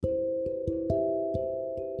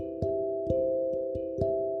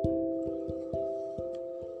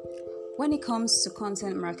When it comes to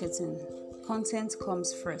content marketing, content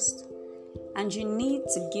comes first, and you need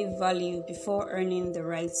to give value before earning the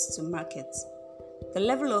rights to market. The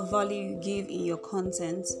level of value you give in your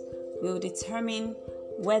content will determine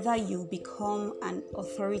whether you become an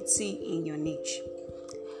authority in your niche.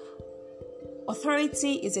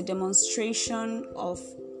 Authority is a demonstration of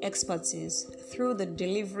expertise through the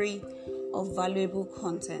delivery of valuable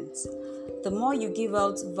content. The more you give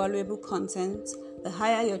out valuable content, the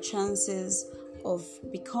higher your chances of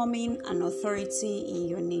becoming an authority in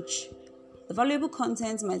your niche. The valuable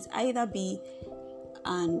content might either be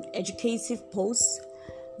an educative post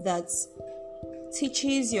that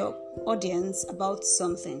teaches your audience about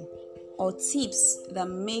something, or tips that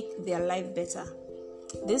make their life better.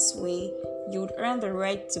 This way, you would earn the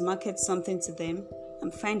right to market something to them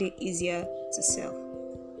and find it easier to sell.